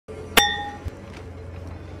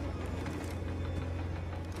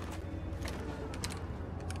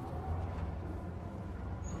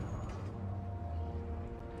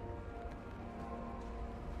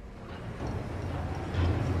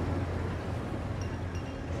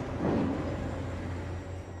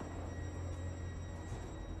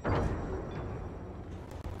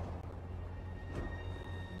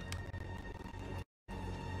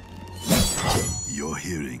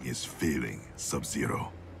hearing is failing,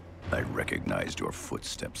 Sub-Zero. I recognized your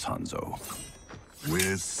footsteps, Hanzo.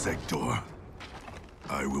 Where's Sector?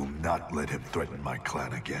 I will not let him threaten my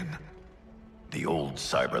clan again. The old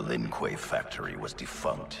Cyber Lin Kuei factory was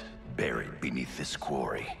defunct, buried beneath this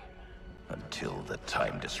quarry. Until the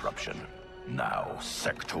time disruption. Now,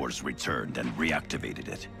 Sector's returned and reactivated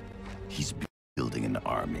it. He's building an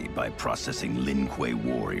army by processing Lin Kuei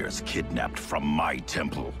warriors kidnapped from my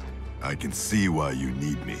temple. I can see why you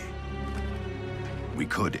need me. We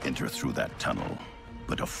could enter through that tunnel,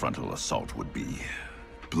 but a frontal assault would be...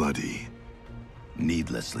 bloody.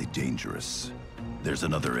 Needlessly dangerous. There's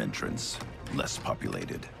another entrance, less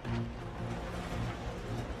populated.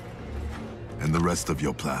 And the rest of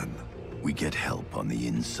your plan? We get help on the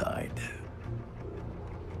inside.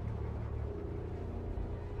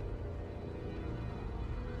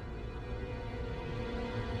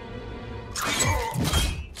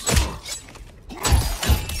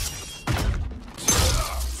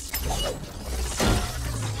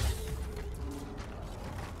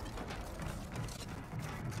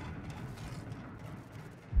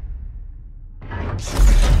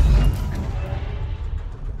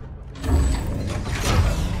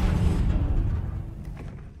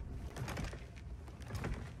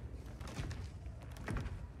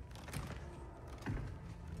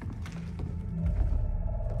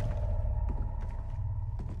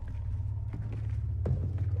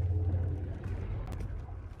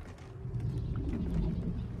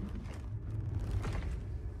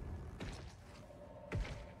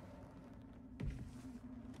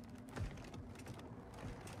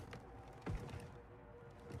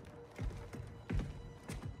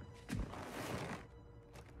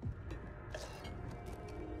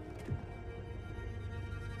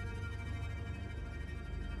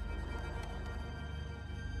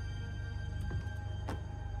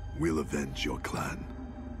 We'll avenge your clan.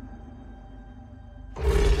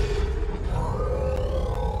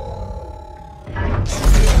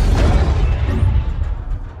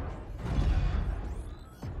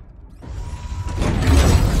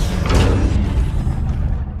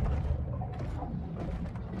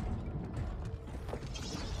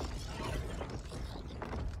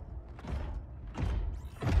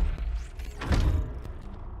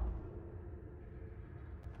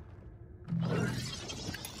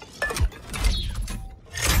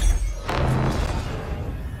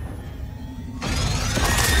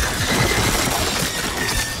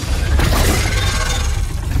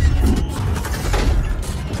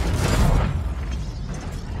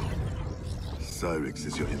 Cyrix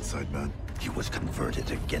is your inside man? He was converted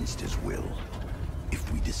against his will.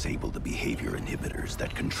 If we disable the behavior inhibitors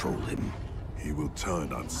that control him... he will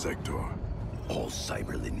turn on Sector. All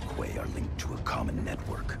Cyber Lin Kuei are linked to a common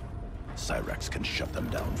network. Cyrax can shut them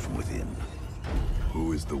down from within.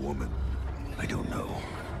 Who is the woman? I don't know.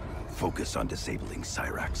 Focus on disabling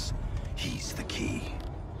Cyrax. He's the key.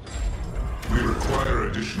 We require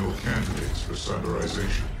additional candidates for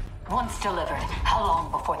cyberization. Once delivered, how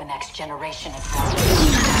long before the next generation is born?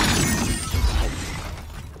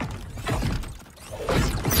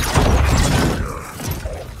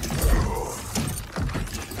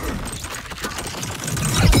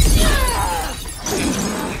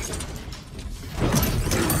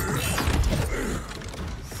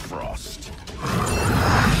 Frost.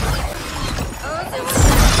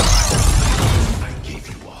 I gave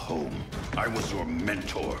you a home. I was your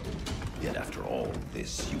mentor. Yet after all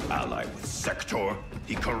this, you ally with Sector.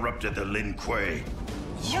 He corrupted the Lin Kuei.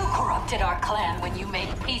 You corrupted our clan when you made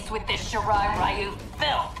peace with this Shirai Ryu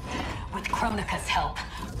filth. With Kronika's help,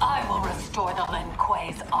 I will restore the Lin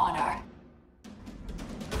Kuei's honor.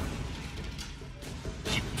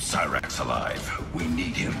 Keep Cyrax alive. We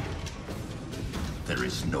need him. There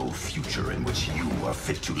is no future in which you are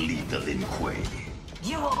fit to lead the Lin Kuei.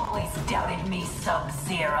 You always doubted me,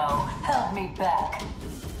 Sub-Zero. Held me back.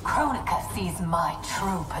 Kronika sees my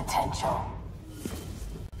true potential.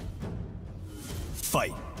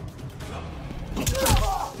 Fight.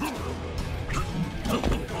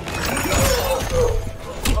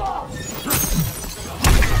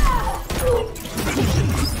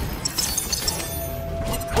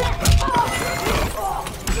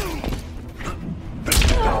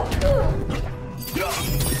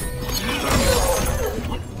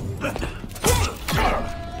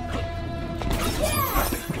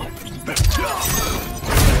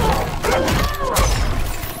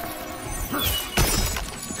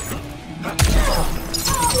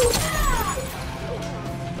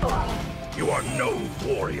 You are no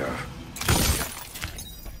warrior.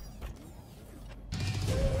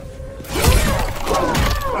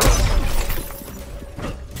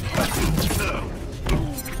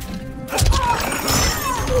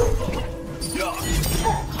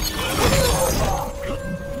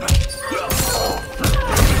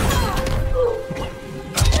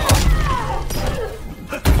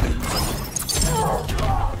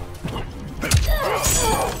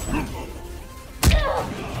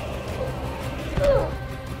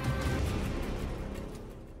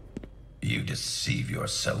 deceive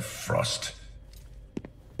yourself, Frost.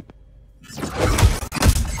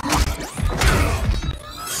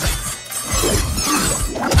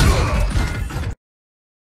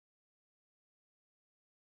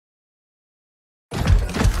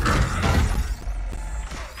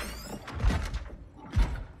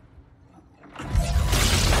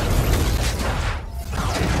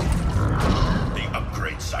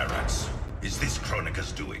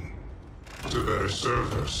 To better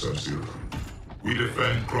serve her, Sub-Zero. We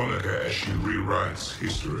defend Kronika as she rewrites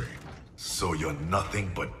history. So you're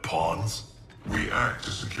nothing but pawns? We act to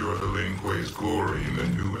secure the Lin Kuei's glory in the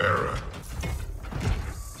new era.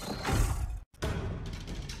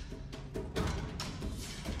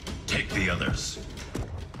 Take the others.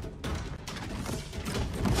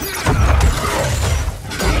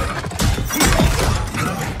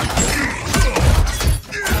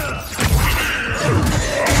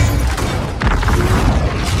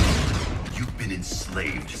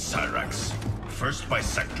 Enslaved, Cyrax. First by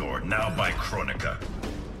Sector, now by Kronika.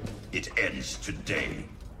 It ends today.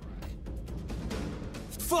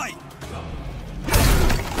 Fight!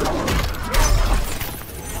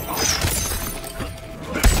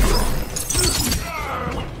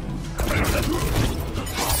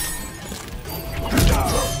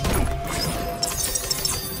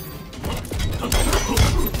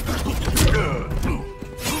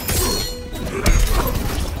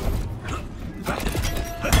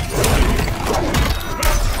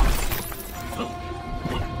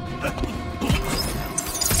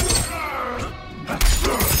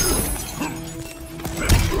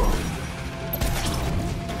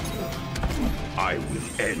 I will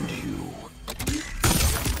end you.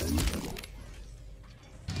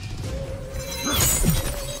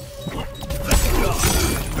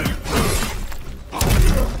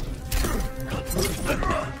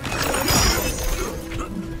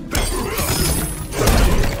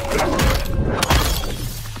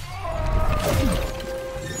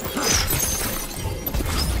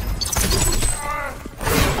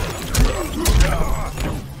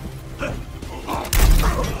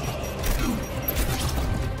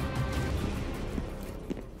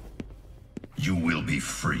 You will be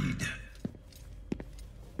freed.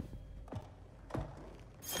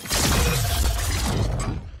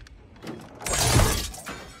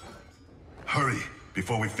 Hurry,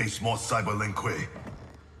 before we face more Cyber Lin Kuei.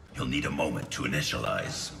 You'll need a moment to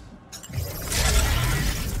initialize.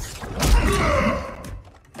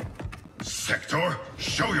 Sector,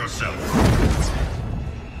 show yourself!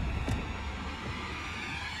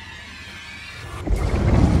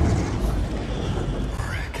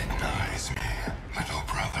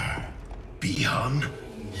 Bi-Han?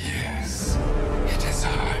 Yes, it is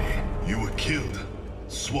I. You were killed,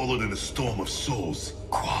 swallowed in a storm of souls.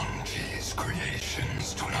 Quan Chi's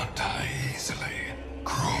creations do not die easily.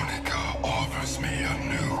 Kronika offers me a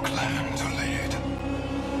new clan to lead.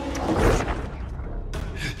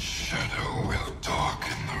 Its shadow will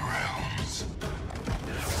darken the realms.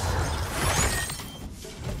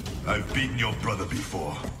 I've beaten your brother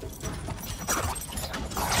before.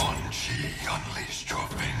 Quan Chi unleashed your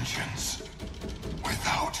vengeance.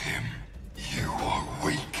 Without him, you are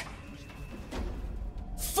weak.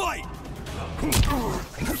 Fight!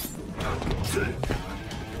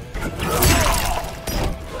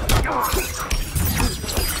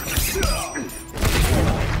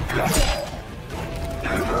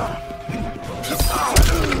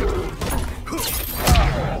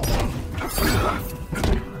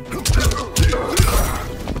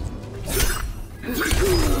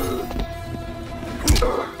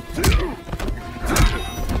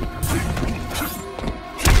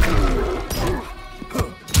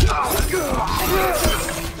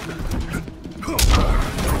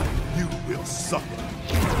 You will suffer.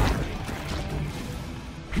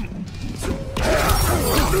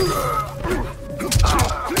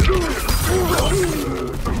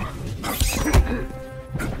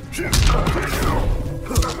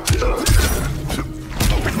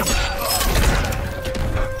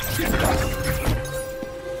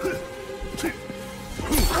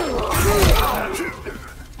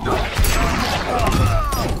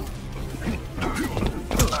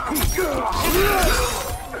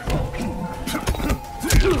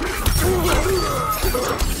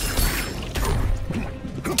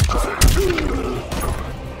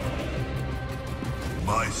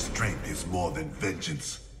 My strength is more than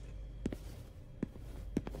vengeance.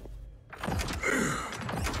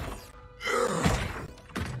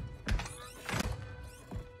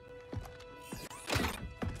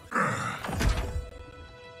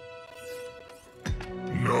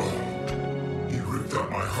 No. He ripped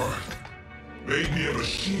out my heart. Made me a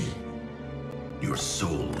machine. Your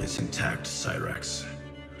soul is intact, Cyrax.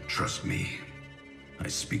 Trust me. I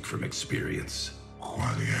speak from experience.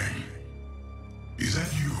 Kuai Liang, is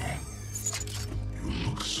that you? You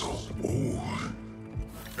look so old.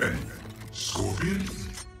 And Scorpion?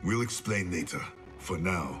 We'll explain later. For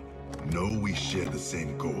now, know we share the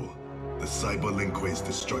same goal. The Cyber Lin Kuei's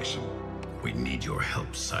destruction. We need your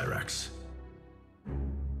help, Cyrax.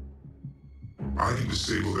 I can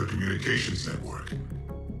disable their communications network.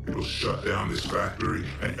 It'll shut down this factory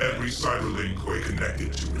and every Cyber Lin Kuei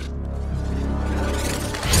connected to it.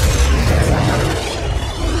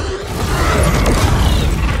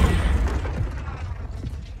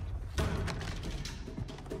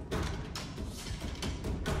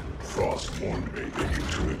 Frost warned me that you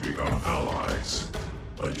two had become allies.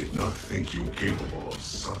 I did not think you capable of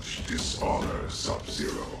such dishonor,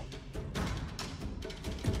 Sub-Zero.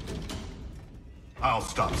 I'll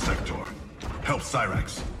stop Sector. Help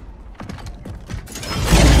Cyrax.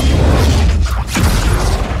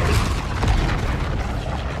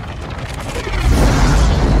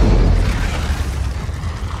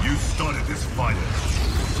 You started this fighter.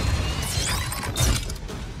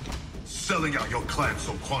 Selling out your clan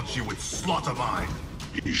so Quan Chi would slaughter mine.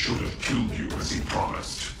 He should have killed you as he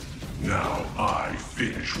promised. Now I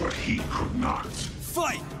finish what he could not.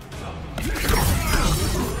 Fight!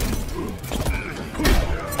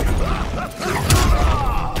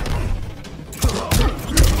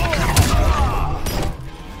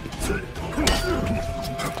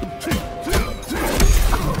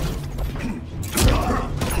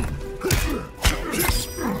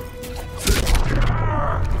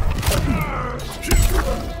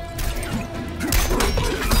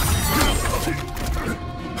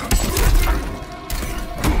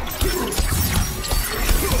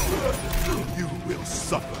 You will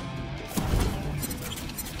suffer.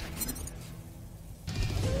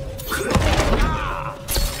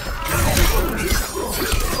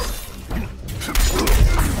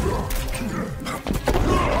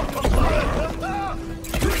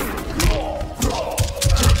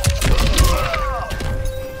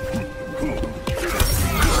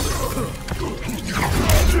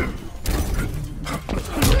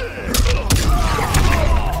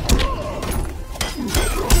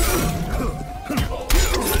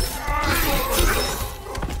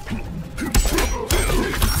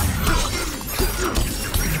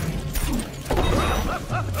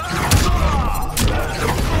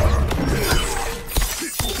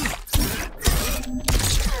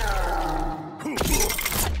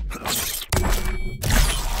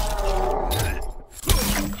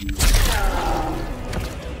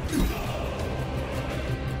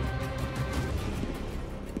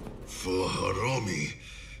 For Hiromi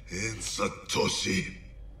and Satoshi.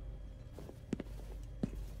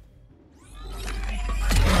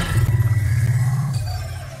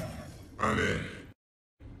 I'm in.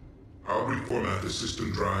 I'll reformat the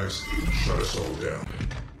system drives, shut us all down.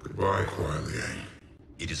 Goodbye, Kuai Liang.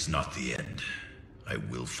 It is not the end. I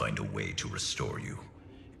will find a way to restore you.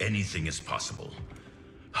 Anything is possible.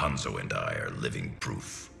 Hanzo and I are living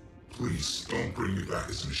proof. Please, don't bring me back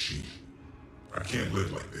as a machine. I can't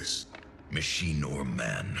live like this. Machine or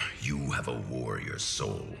man, you have a warrior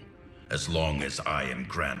soul. As long as I am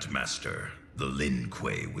Grand Master, the Lin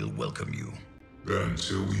Kuei will welcome you. Then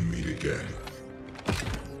until we meet again.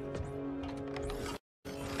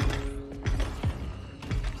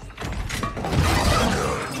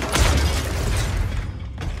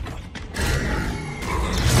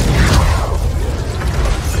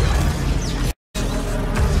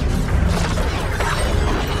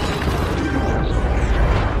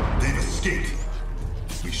 They've escaped.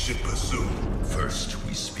 We should pursue. First,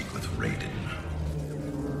 we speak with Raiden.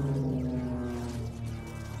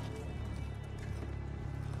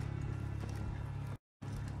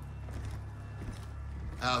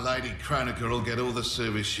 Our Lady Kronika will get all the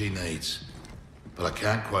service she needs. But I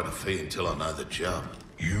can't quote a fee until I know the job.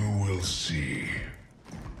 You will see.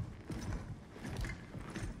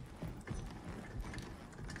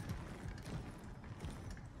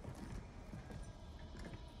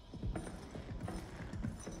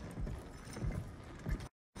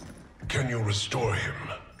 Can you restore him?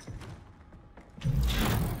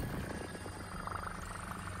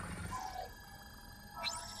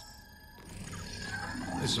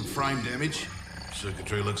 There's some frame damage.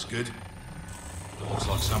 Circuitry looks good. It looks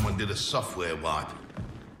like someone did a software wipe.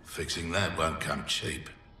 Fixing that won't come cheap.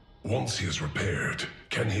 Once he is repaired,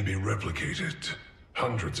 can he be replicated?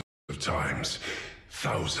 Hundreds of times.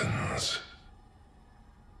 Thousands.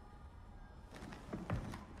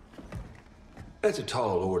 That's a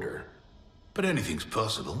tall order. But anything's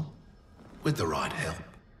possible. With the right help.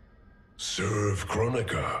 Serve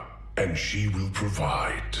Kronika, and she will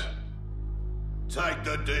provide. Take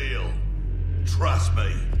the deal. Trust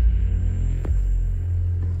me.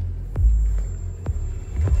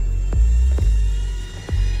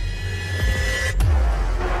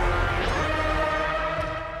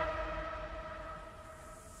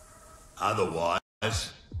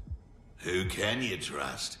 Otherwise, who can you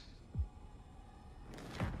trust?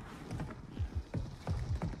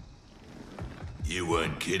 You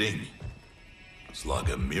weren't kidding. It's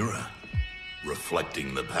like a mirror,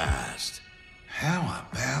 reflecting the past. How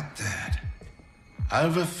about that?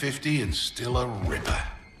 Over 50 and still a ripper.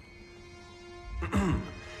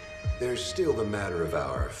 There's still the matter of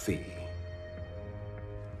our fee.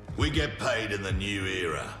 We get paid in the new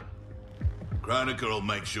era. Kronika will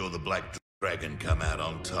make sure the Black Dragon come out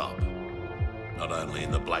on top. Not only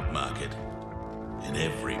in the black market, in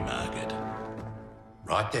every market.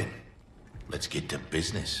 Right then, let's get to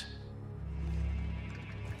business.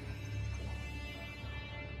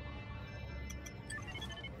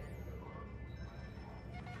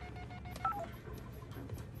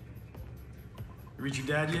 Reach your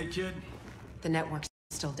dad yet, kid? The network's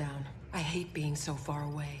still down. I hate being so far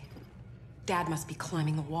away. Dad must be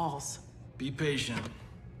climbing the walls. Be patient.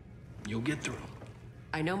 You'll get through.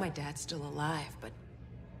 I know my dad's still alive, but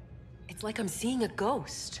it's like I'm seeing a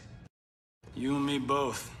ghost. You and me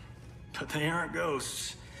both. But they aren't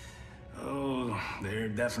ghosts. Oh, they're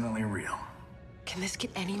definitely real. Can this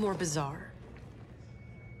get any more bizarre?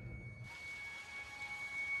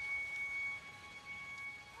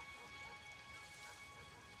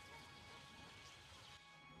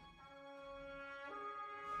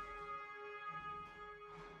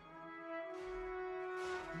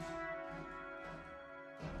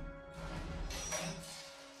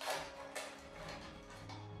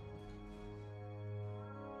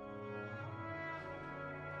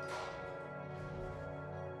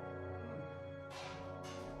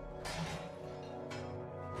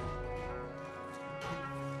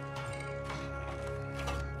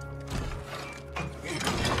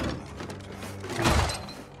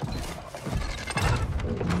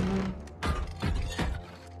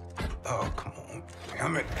 Oh, come on.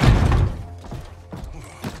 Damn it.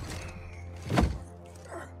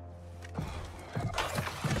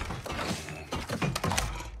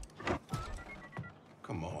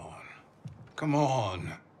 Come on. Come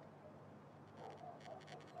on.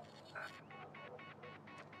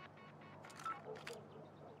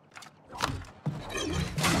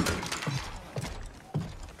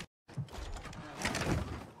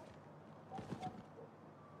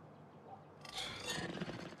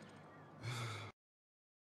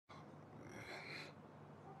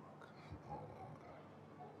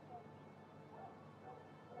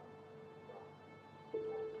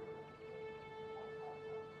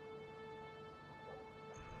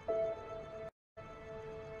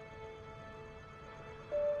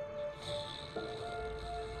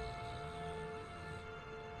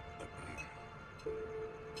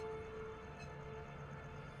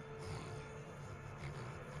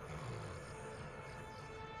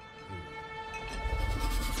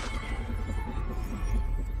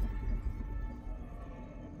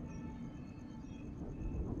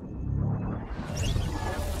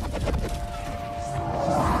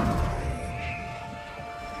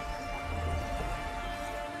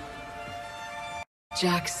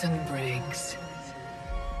 Jackson Briggs.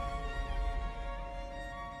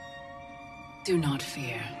 Do not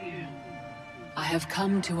fear. I have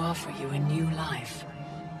come to offer you a new life.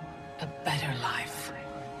 A better life.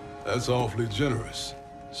 That's awfully generous,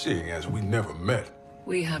 seeing as we never met.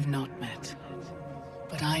 We have not met.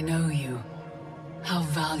 But I know you. How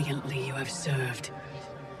valiantly you have served.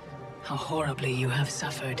 How horribly you have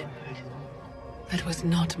suffered. That was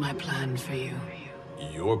not my plan for you.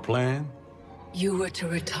 Your plan? You were to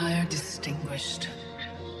retire distinguished,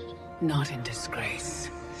 not in disgrace.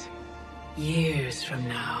 Years from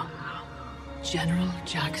now, General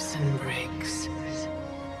Jackson Briggs.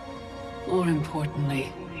 More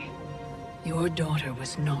importantly, your daughter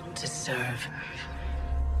was not to serve,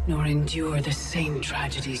 nor endure the same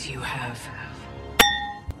tragedies you have.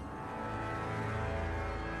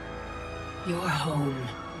 Your home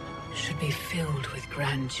should be filled with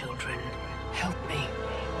grandchildren. Help me.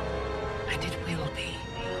 And it will be.